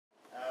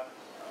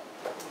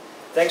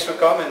Thanks for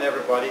coming,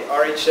 everybody.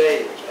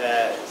 RHA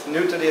is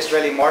new to the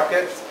Israeli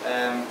market.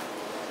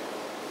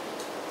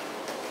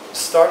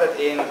 Started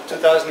in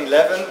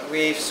 2011.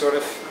 We've sort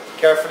of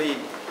carefully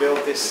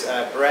built this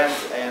brand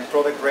and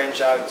product range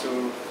out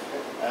to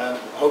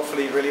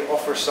hopefully really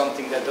offer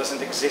something that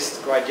doesn't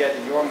exist quite yet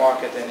in your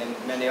market and in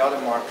many other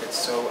markets.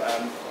 So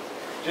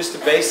just the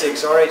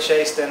basics.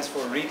 RHA stands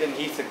for Reed and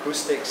Heath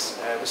Acoustics.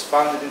 It was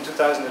founded in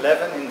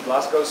 2011 in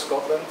Glasgow,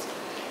 Scotland.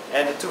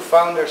 And the two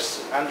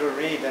founders, Andrew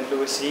Reed and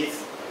Lewis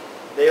Heath,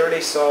 they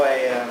really saw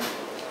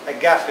a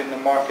gap in the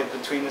market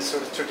between the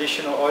sort of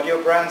traditional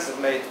audio brands that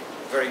made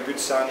very good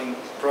sounding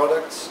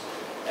products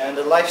and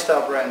the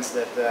lifestyle brands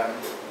that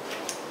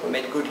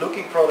made good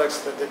looking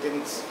products that they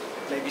didn't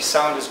maybe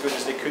sound as good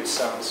as they could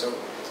sound. So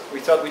we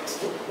thought we'd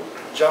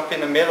jump in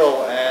the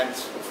middle and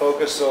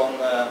focus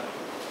on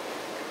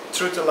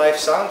true to life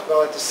sound,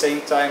 while at the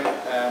same time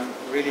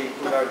really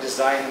put our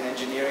design and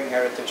engineering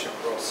heritage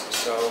across.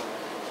 So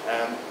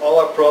all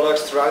our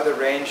products throughout the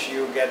range,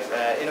 you get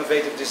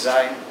innovative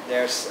design.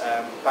 There's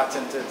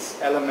patented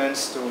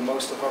elements to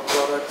most of our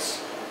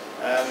products.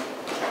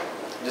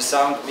 The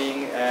sound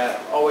being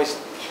always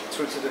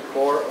true to the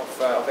core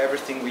of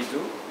everything we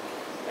do.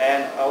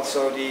 And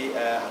also the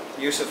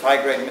use of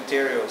high-grade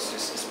materials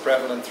is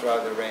prevalent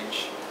throughout the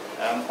range.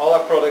 All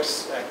our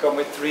products come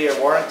with 3-year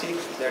warranty.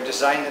 They're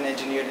designed and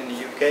engineered in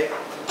the UK,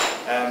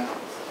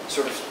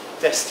 sort of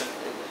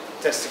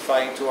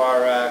testifying to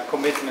our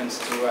commitment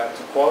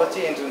to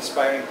quality and to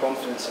inspiring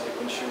confidence in the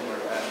consumer.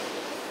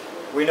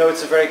 We know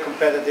it's a very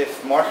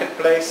competitive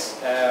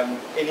marketplace.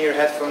 In-ear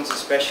headphones,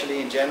 especially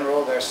in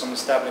general, there are some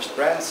established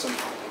brands,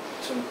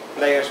 some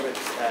players with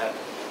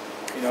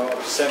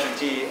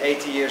 70,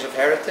 80 years of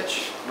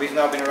heritage. We've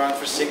now been around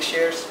for 6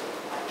 years.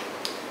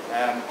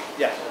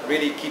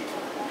 Really keep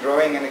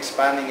growing and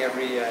expanding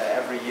every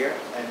year,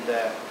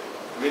 and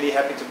really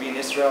happy to be in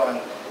Israel and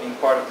being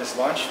part of this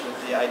launch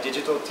with the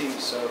iDigital team.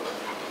 So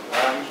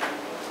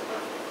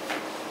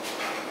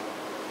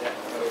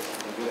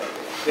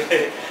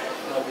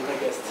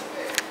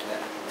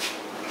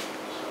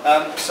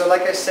so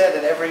like I said,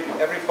 in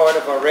every part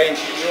of our range,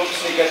 you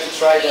obviously get to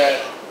try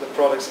the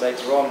products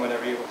later on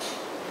whenever you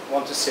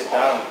want to sit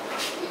down.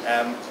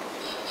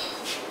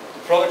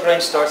 The product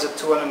range starts at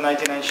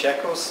 299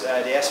 shekels.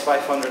 The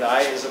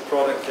S500i is a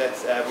product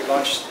that we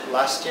launched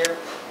last year.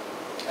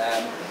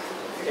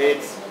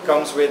 It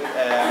comes with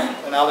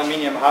an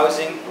aluminium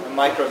housing, a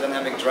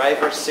microdynamic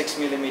driver,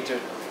 6mm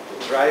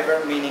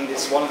driver, meaning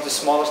it's one of the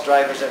smallest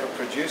drivers ever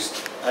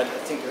produced. I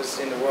think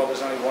in the world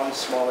there's only one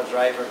smaller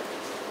driver,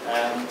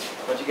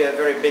 but you get a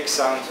very big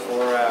sound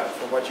for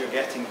what you're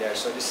getting there.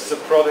 So this is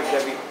a product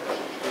that we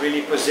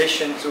really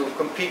position to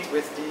compete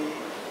with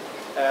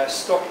the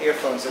stock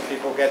earphones that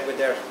people get with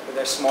their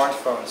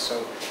smartphones.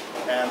 So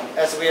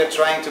as we are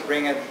trying to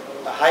bring a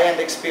high-end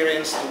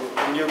experience to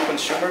a new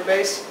consumer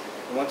base,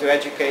 we want to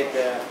educate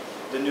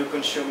the new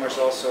consumers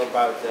also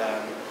about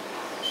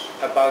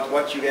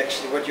what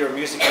your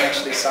music can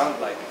actually sound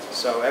like.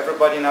 So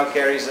everybody now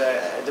carries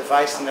a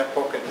device in their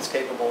pocket that's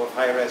capable of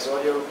high-res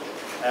audio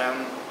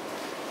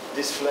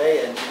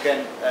display, and you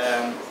can.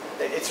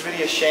 It's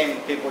really a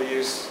shame people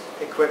use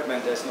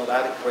equipment that's not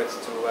adequate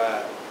to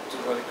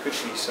what it could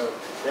be. So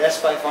the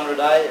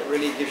S500i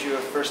really gives you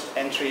a first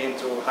entry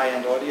into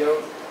high-end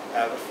audio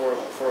for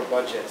a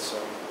budget. So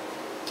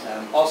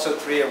also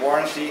 3-year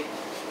warranty.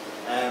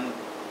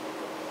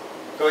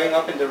 Going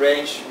up in the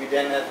range, we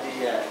then have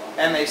the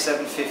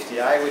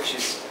MA750i, which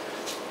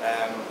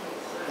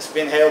has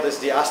been hailed as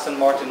the Aston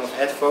Martin of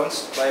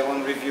headphones by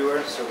one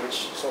reviewer, so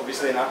which is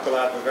obviously an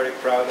accolade we're very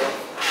proud of.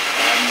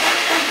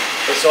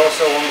 It's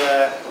also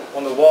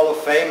on the Wall of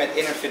Fame at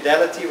Inner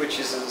Fidelity, which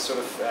is a sort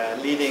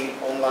of leading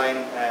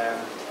online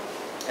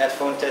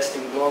headphone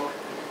testing blog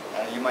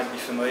you might be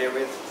familiar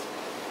with.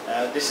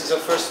 This is our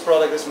first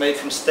product that's made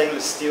from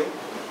stainless steel,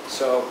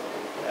 so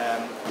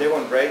they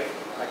won't break.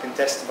 I can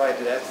testify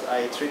to that.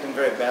 I treat them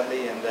very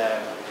badly, and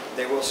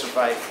they will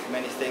survive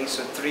many things.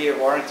 So 3-year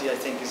warranty, I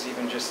think, is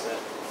even just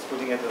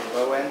putting it at the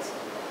low end.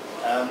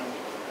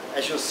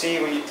 As you'll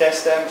see when you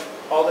test them,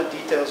 all the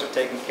details are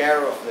taken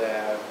care of.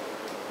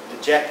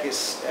 The jack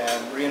is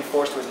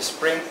reinforced with a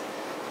spring.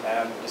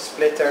 The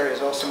splitter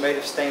is also made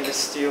of stainless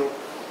steel.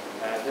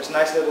 There's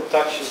nice little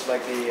touches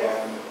like the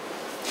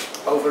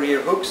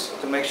over-ear hooks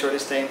to make sure they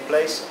stay in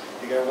place.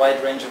 You get a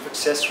wide range of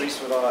accessories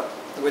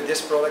with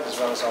this product as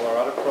well as all our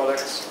other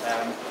products.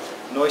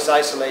 Noise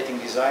isolating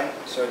design,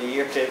 so the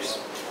ear tips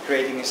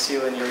creating a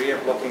seal in your ear,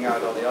 blocking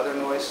out all the other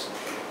noise.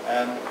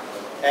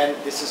 And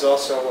this is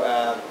also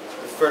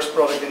the first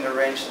product in the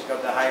range that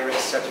got the high-res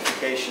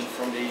certification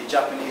from the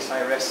Japanese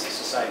High-Res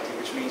Society,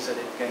 which means that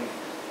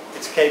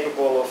it's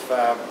capable of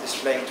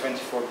displaying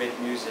 24-bit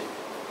music.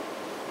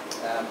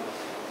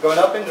 Going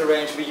up in the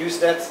range, we use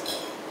that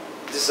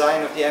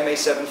design of the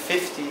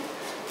MA750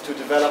 to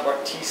develop our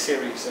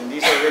T-series, and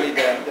these are really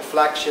the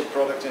flagship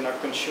product in our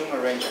consumer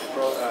range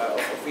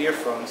of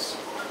earphones.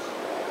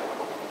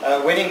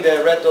 Winning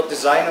the Red Dot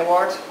Design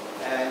Award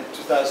in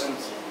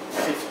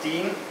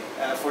 2015,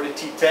 for the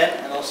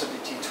T10 and also the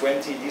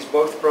T20. These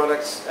both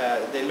products,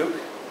 they look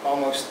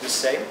almost the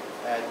same.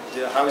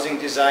 The housing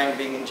design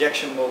being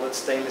injection molded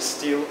stainless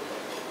steel,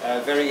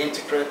 very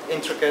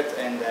intricate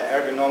and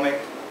ergonomic,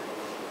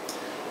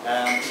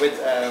 with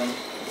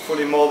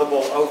fully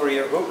moldable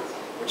over-ear hook,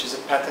 which is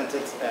a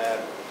patented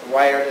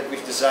wire that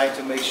we've designed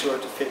to make sure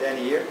to fit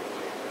any ear.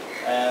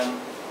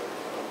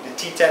 The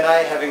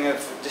T10i having a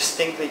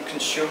distinctly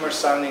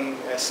consumer-sounding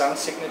sound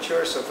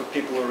signature, so for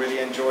people who really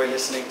enjoy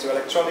listening to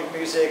electronic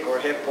music or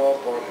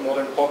hip-hop or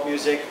modern pop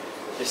music,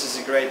 this is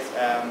a great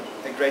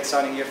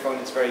sounding earphone.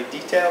 It's very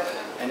detailed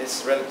and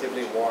it's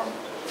relatively warm.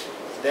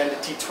 Then the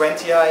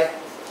T20i,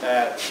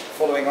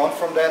 following on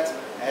from that,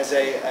 has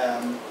a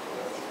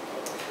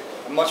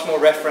much more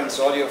reference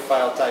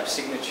audiophile type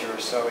signature.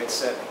 So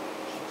it's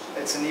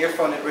an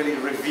earphone that really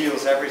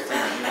reveals everything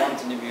you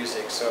want in the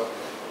music. So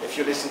if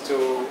you listen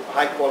to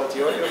high quality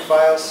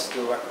audiophiles,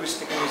 to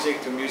acoustic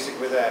music, to music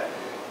with a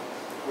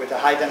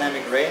high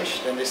dynamic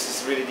range, then this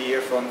is really the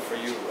earphone for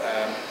you.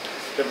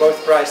 They're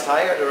both priced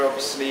higher. They're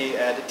obviously,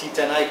 the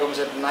T10i comes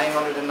at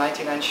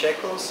 999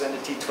 shekels and the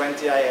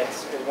T20i at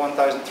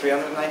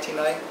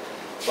 1,399.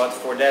 But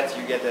for that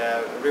you get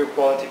a real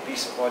quality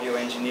piece of audio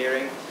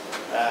engineering.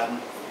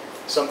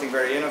 Something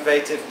very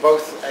innovative.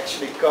 Both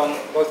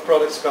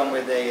products come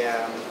with a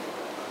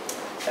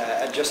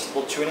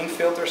adjustable tuning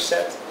filter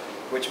set,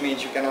 which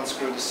means you can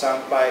unscrew the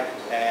sound pipe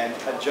and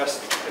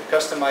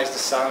customize the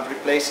sound,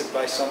 replace it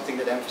by something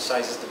that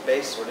emphasizes the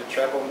bass or the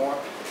treble more.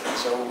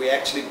 So we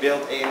actually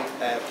built in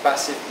a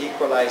passive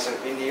equalizer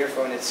in the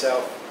earphone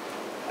itself,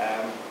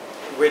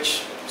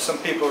 which some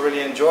people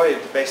really enjoy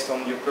based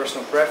on your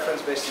personal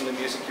preference, based on the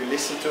music you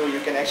listen to.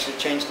 You can actually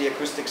change the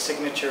acoustic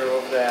signature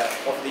of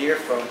the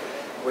earphone,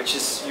 which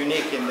is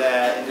unique in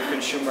the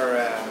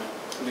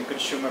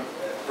consumer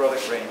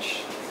product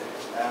range.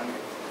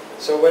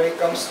 So when it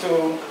comes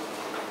to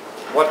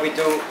what we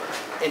do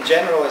in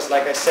general is,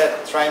 like I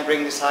said, try and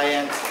bring this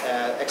high-end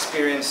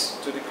experience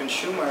to the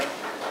consumer.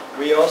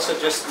 We also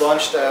just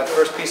launched our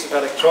first piece of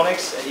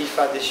electronics at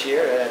IFA this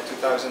year,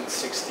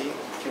 2016, a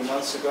few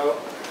months ago.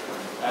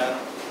 A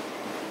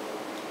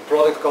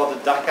product called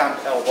the DAC-Amp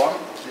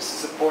L1. This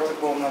is a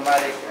portable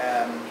nomadic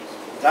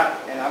DAC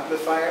and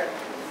amplifier,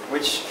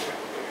 which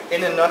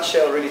in a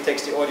nutshell really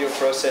takes the audio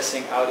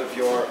processing out of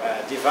your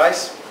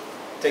device,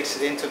 takes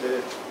it into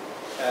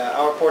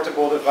our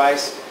portable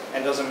device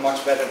and does a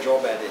much better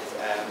job at it.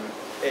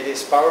 It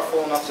is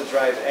powerful enough to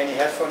drive any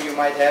headphone you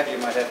might have. You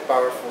might have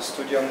powerful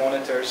studio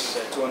monitors,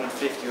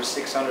 250 or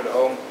 600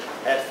 ohm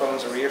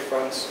headphones or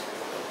earphones.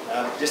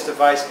 This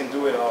device can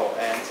do it all,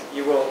 and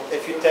you will,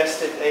 if you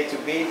test it A to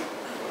B,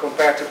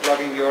 compared to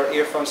plugging your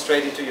earphone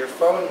straight into your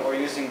phone or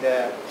using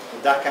the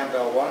DAC-Amp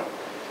L1,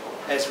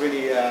 it's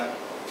really,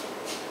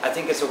 I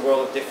think it's a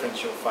world of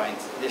difference you'll find.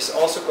 This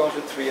also comes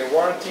with 3-year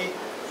warranty.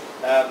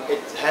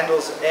 It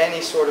handles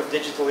any sort of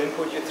digital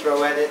input you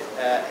throw at it,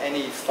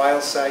 any file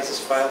sizes,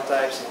 file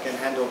types. It can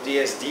handle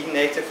DSD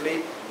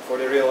natively for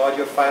the real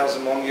audiophiles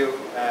among you.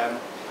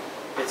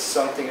 It's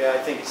something that I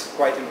think is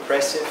quite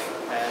impressive.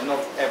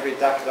 Not every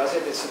DAC does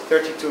it. It's a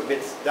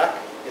 32-bit DAC.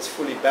 It's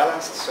fully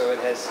balanced, so it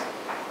has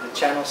the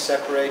channels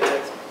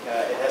separated.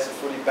 It has a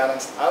fully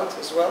balanced out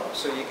as well,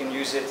 so you can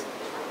use it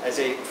as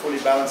a fully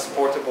balanced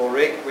portable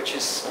rig, which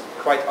is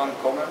quite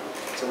uncommon.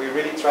 So we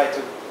really try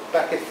to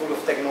pack it full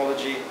of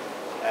technology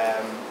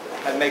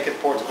and make it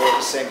portable at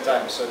the same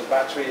time. So the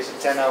battery is a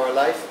 10-hour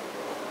life,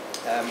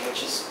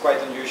 which is quite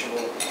unusual,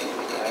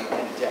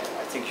 and yeah,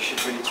 I think you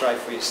should really try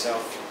for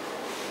yourself.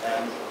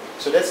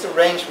 So that's the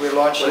range we're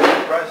launching. What is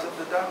the price of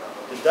the DAC?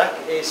 The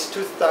DAC is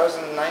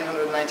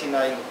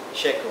 2,999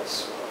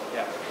 shekels.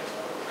 Yeah,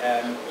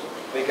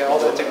 we get all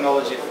the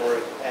technology for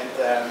it,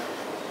 and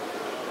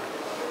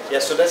yeah,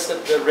 so that's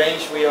the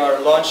range we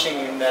are launching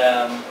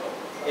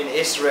in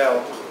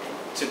Israel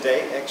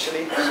today,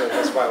 actually. So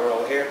that's why we're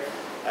all here.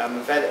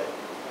 We've had a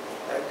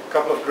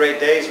couple of great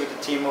days with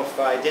the team of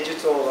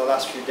Digital. The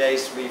last few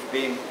days we've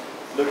been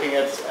looking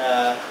at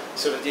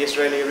sort of the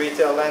Israeli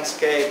retail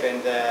landscape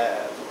and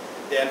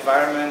the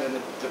environment and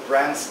the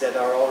brands that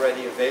are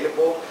already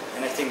available.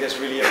 And I think there's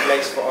really a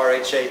place for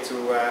RHA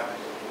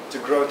to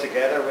grow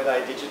together with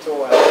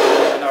iDigital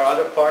and our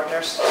other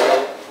partners.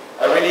 So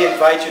I really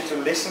invite you to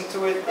listen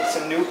to it. It's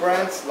a new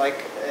brand,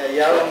 like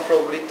Yaron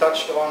probably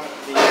touched on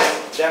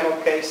these demo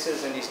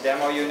cases and these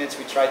demo units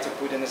we try to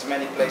put in as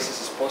many places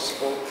as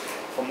possible.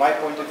 From my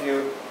point of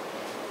view,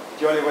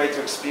 the only way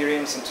to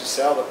experience and to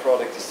sell the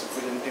product is to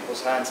put it in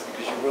people's hands,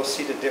 because you will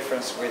see the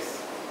difference with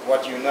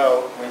what you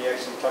know when you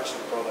actually touch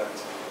the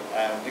product.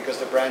 Because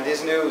the brand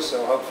is new,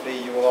 so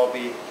hopefully you will all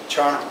be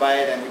charmed by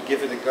it and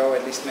give it a go,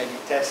 at least maybe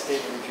test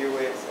it, review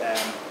it,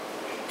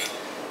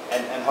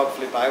 and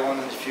hopefully buy one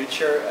in the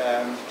future.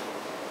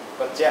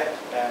 But yeah,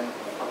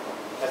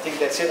 I think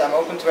that's it. I'm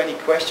open to any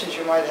questions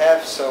you might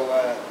have, so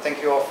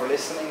thank you all for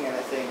listening, and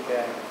I think,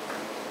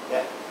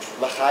 yeah,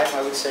 l'chaim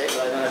I would say, but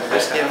I don't have a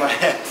whiskey in my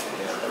hand.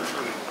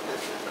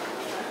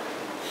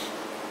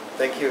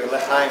 Thank you,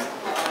 l'chaim.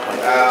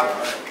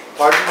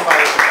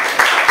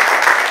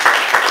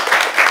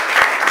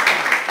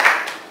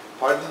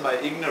 pardon my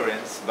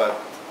ignorance, but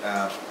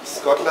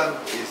Scotland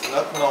is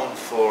not known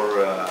for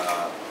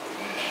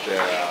the,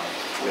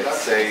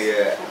 let's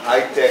say,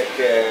 high-tech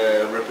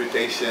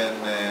reputation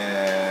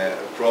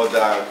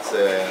products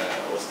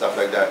or stuff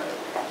like that.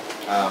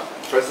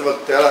 First of all,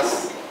 tell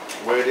us,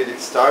 where did it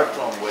start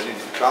from? Where did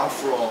it come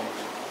from?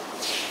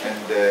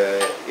 And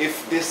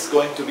if this is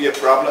going to be a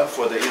problem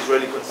for the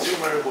Israeli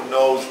consumer who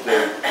knows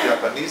the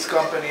Japanese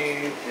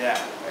company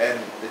and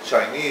the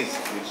Chinese,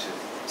 which is...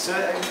 So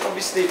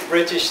obviously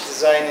British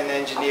design and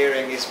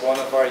engineering is one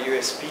of our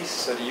USPs,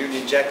 so the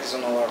Union Jack is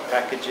on all our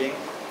packaging.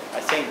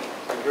 I think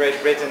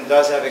Great Britain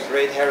does have a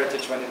great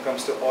heritage when it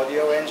comes to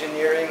audio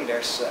engineering.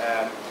 There's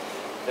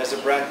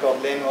a brand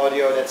called Lin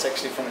Audio that's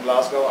actually from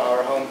Glasgow,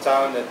 our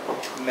hometown, that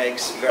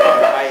makes very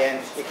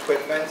high-end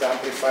equipment,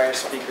 amplifiers,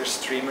 speakers,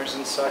 streamers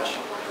and such.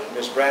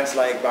 There's brands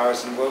like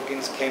Bowers &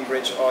 Wilkins,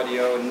 Cambridge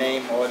Audio,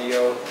 Name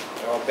Audio,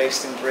 they're all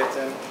based in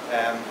Britain.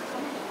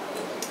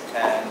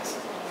 And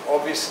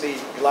obviously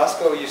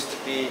Glasgow used to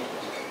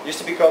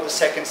be called the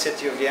second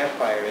city of the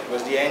empire. It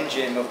was the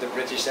engine of the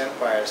British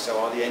Empire, so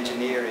all the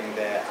engineering,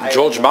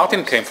 George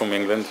Martin came from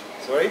England.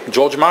 Sorry?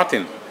 George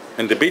Martin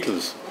and the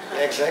Beatles.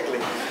 Exactly.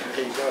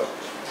 There you go.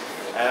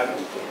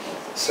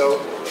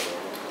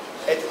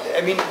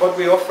 I mean, what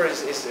we offer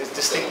is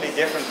distinctly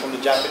different from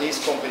the Japanese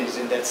companies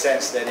in that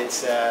sense that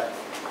it's,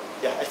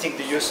 I think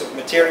the use of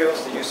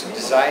materials, the use of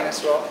design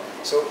as well.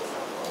 So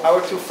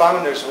our two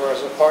founders were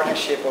a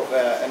partnership of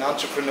an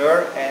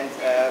entrepreneur and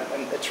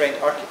a trained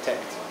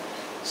architect.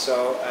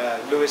 So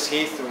Lewis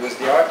Heath, who was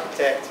the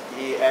architect,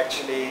 he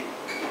actually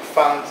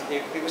found,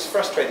 he was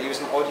frustrated. He was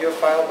an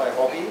audiophile by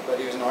hobby, but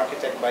he was an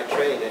architect by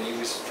trade, and he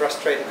was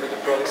frustrated with the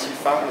products he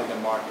found in the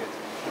market.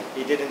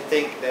 He didn't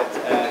think that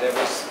there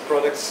was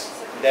products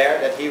there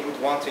that he would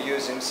want to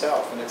use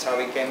himself, and that's how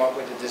he came up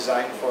with the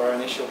design for our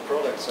initial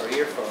products, our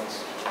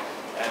earphones.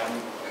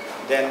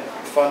 Then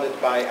funded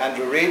by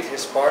Andrew Reid,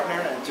 his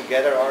partner, and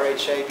together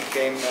RHA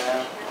became,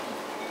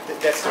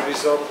 that's the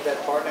result of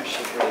that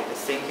partnership really, the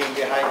thinking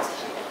behind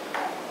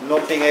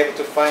not being able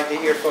to find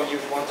the earphone you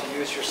want to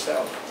use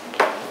yourself.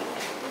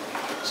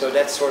 So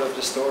that's sort of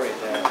the story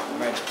that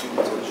merged between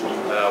the two.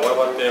 What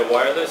about the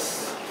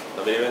wireless?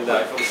 I mean, even the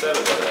iPhone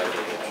 7 got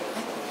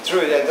that. True,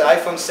 the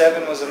iPhone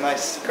 7 was a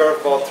nice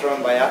curveball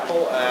thrown by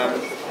Apple.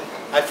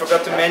 I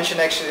forgot to mention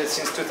actually that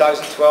since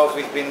 2012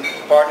 we've been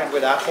partnered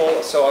with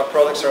Apple, so our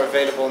products are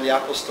available on the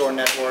Apple Store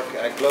network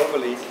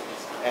globally.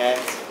 And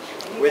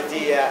with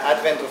the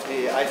advent of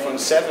the iPhone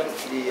 7,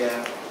 the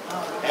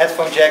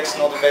headphone jack is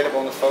not available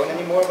on the phone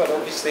anymore, but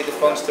obviously the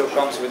phone still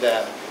comes with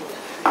a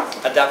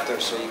adapter,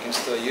 so you can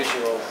still use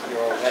your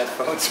old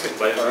headphones with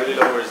But it really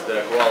lowers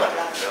the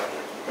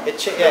quality, It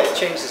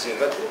changes it,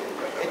 but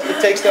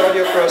it takes the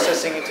audio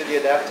processing into the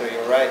adapter,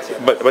 you're right.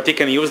 But he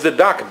can use the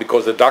DAC,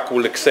 because the DAC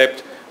will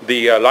accept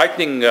the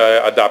lightning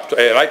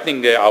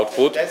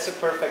output. That's a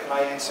perfect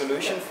high-end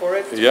solution for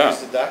it, to Yeah. use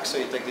the DAC, so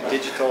you take the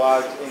digital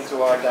out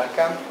into our DAC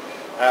cam.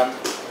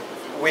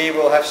 We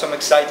will have some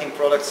exciting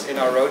products in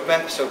our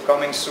roadmap, so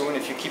coming soon,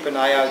 if you keep an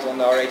eye out on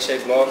the RHA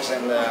blogs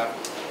and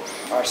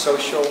our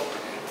social,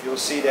 you'll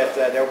see that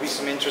there will be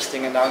some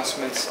interesting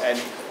announcements. And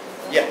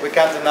yeah, we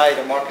can't deny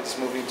the market is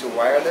moving to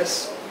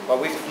wireless, but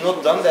we've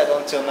not done that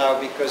until now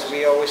because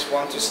we always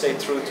want to stay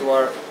true to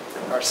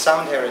our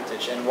sound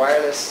heritage, and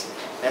wireless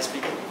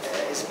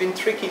it's been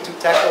tricky to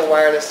tackle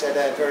wireless at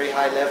a very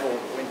high level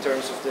in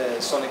terms of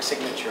the sonic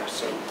signature.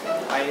 So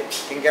I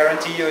can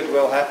guarantee you it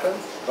will happen,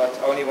 but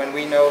only when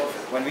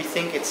we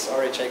think it's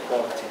RHA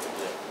quality.